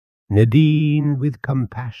Nadine with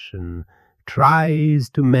compassion tries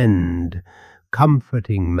to mend,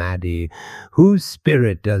 comforting Maddie, whose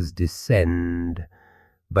spirit does descend.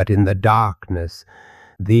 But in the darkness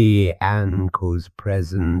the Anko's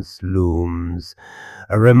presence looms,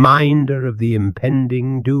 a reminder of the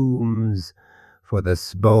impending dooms. For the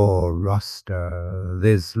Spore roster,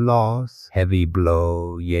 this loss, heavy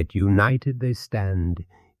blow, yet united they stand,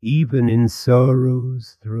 even in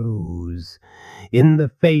sorrow's throes. In the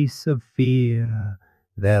face of fear,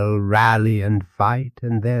 they'll rally and fight,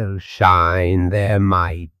 and they'll shine their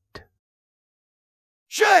might.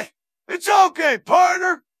 Shay, it's okay,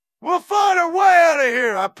 partner. We'll find our way out of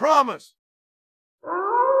here, I promise.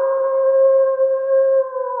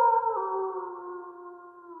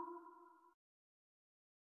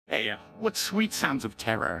 Hey, what sweet sounds of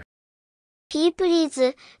terror. Please,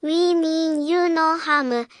 we mean you no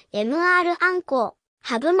harm, Mr. Anko.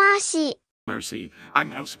 Have mercy. Mercy, I'm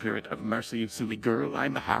no spirit of mercy, silly girl.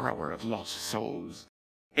 I'm the harrower of lost souls.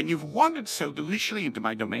 And you've wandered so deliciously into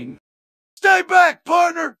my domain. Stay back,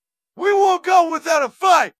 partner. We won't go without a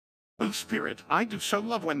fight. Oh, spirit, I do so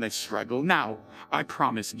love when they struggle. Now, I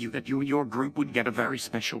promised you that you and your group would get a very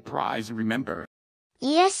special prize, remember?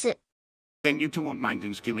 Yes. Then you two won't mind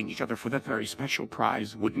us killing each other for that very special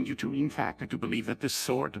prize, wouldn't you two? In fact, I do believe that this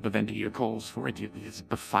sort of event here calls for it. It is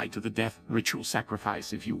a fight to the death, ritual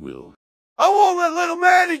sacrifice, if you will. I won't let little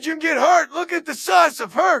Maddie June get hurt. Look at the size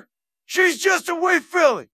of her. She's just a wee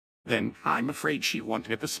filly. Then I'm afraid she won't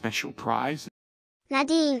get the special prize.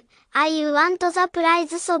 Nadine, I want the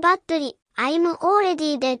prize so badly. I'm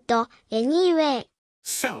already dead anyway.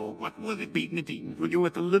 So, what will it be, Nadine? Will you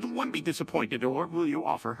let the little one be disappointed, or will you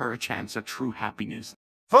offer her a chance at true happiness?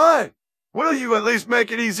 Fine. Will you at least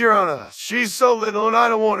make it easier on us? She's so little and I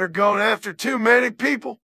don't want her going after too many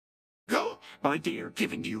people. Go, my dear,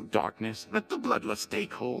 giving you darkness. Let the bloodlust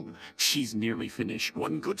take hold. She's nearly finished.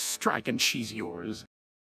 One good strike and she's yours.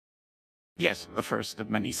 Yes, the first of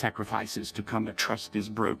many sacrifices to come. Trust is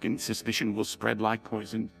broken. Suspicion will spread like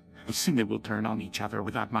poison. Soon they will turn on each other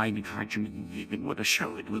without my encouragement. Even what a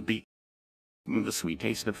show it will be. The sweet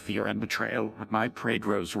taste of fear and betrayal. My prey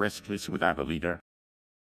grows restless without a leader.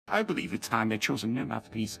 I believe it's time they chose a new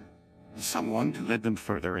mouthpiece. Someone to lead them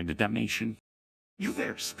further into damnation. You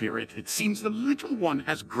there, spirit. It seems the little one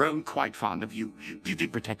has grown quite fond of you. You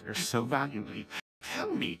did protect her so valiantly.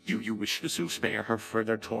 Tell me, do you wish to spare her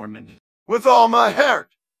further torment? With all my heart.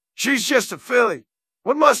 She's just a filly.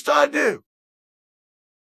 What must I do?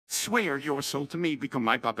 Swear your soul to me, become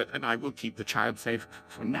my puppet, and I will keep the child safe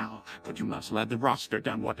for now. But you must lead the roster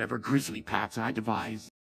down whatever grisly paths I devise.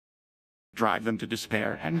 Drive them to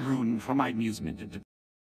despair and ruin for my amusement.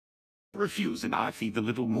 Refuse, and I feed the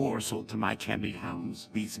little morsel to my candy hounds.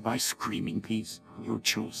 These by screaming peace, your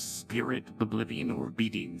choice spirit, oblivion, or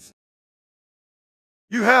obedience.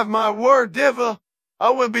 You have my word, Diva. I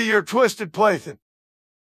will be your twisted plaything.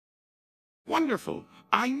 Wonderful.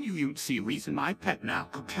 I knew you'd see reason, my pet. Now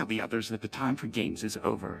tell the others that the time for games is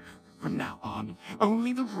over. From now on,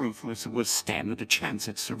 only the ruthless will stand a chance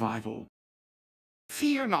at survival.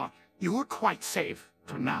 Fear not, you're quite safe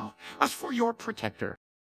for now. As for your protector,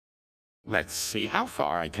 let's see how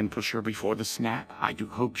far I can push her before the snap. I do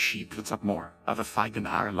hope she puts up more of a fight than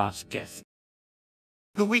our last guest.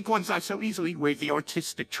 The weak ones I so easily weigh the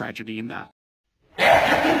artistic tragedy in that.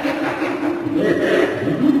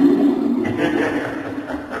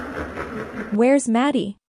 Where's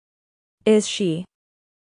Maddie? Is she?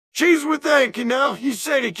 She's with Anki now. You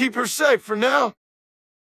say to keep her safe for now.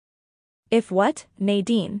 If what,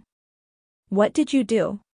 Nadine? What did you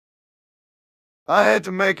do? I had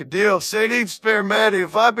to make a deal. Said he'd spare Maddie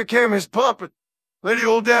if I became his puppet. Let he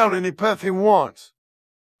hold down any path he wants.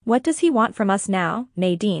 What does he want from us now,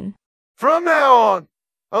 Nadine? From now on,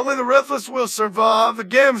 only the Ruthless will survive. The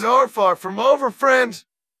games are far from over, friends.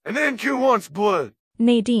 And NQ wants blood.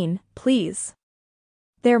 Nadine, please.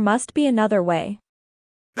 There must be another way.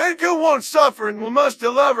 NQ won't suffer, and we must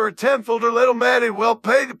deliver a tenfold or little Maddie will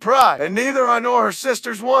pay the price. And neither I nor her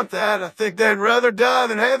sisters want that. I think they'd rather die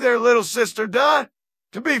than have their little sister die,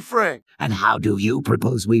 to be frank. And how do you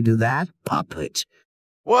propose we do that, puppet?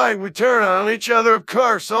 Why, we turn on each other, of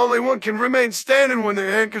course. Only one can remain standing when the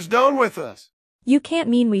anchor's done with us. You can't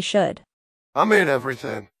mean we should. I mean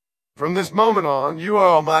everything. From this moment on, you are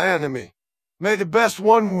all my enemy. May the best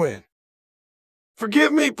one win.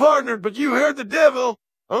 Forgive me, partner, but you heard the devil.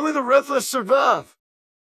 Only the Ruthless survive.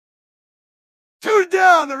 Two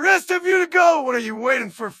down, the rest of you to go. What are you waiting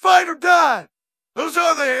for, fight or die? Those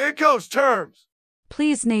are the Echo's terms.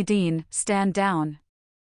 Please, Nadine, stand down.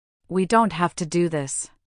 We don't have to do this.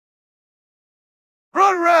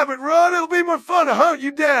 Run, rabbit, run! It'll be more fun to hunt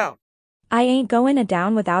you down! I ain't going a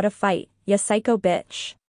down without a fight, ya psycho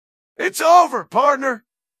bitch. It's over, partner!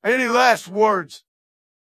 Any last words?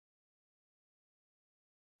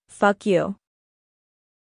 Fuck you.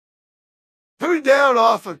 Put me down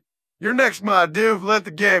often. You're next, my dude. Let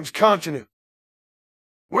the games continue.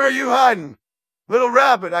 Where are you hiding? Little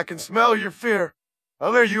rabbit, I can smell your fear.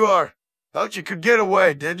 Oh, there you are. Thought you could get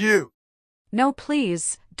away, did you? No,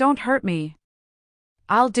 please, don't hurt me.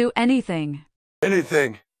 I'll do anything.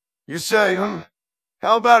 Anything. You say,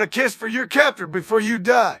 How about a kiss for your captor before you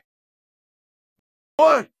die?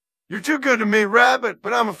 What? You're too good to me, rabbit,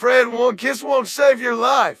 but I'm afraid one kiss won't save your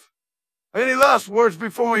life. Any last words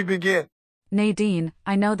before we begin? Nadine,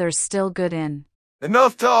 I know there's still good in.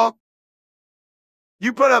 Enough talk.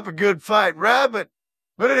 You put up a good fight, rabbit,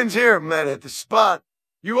 but it ends here, met at the spot.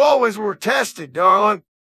 You always were tested, darling.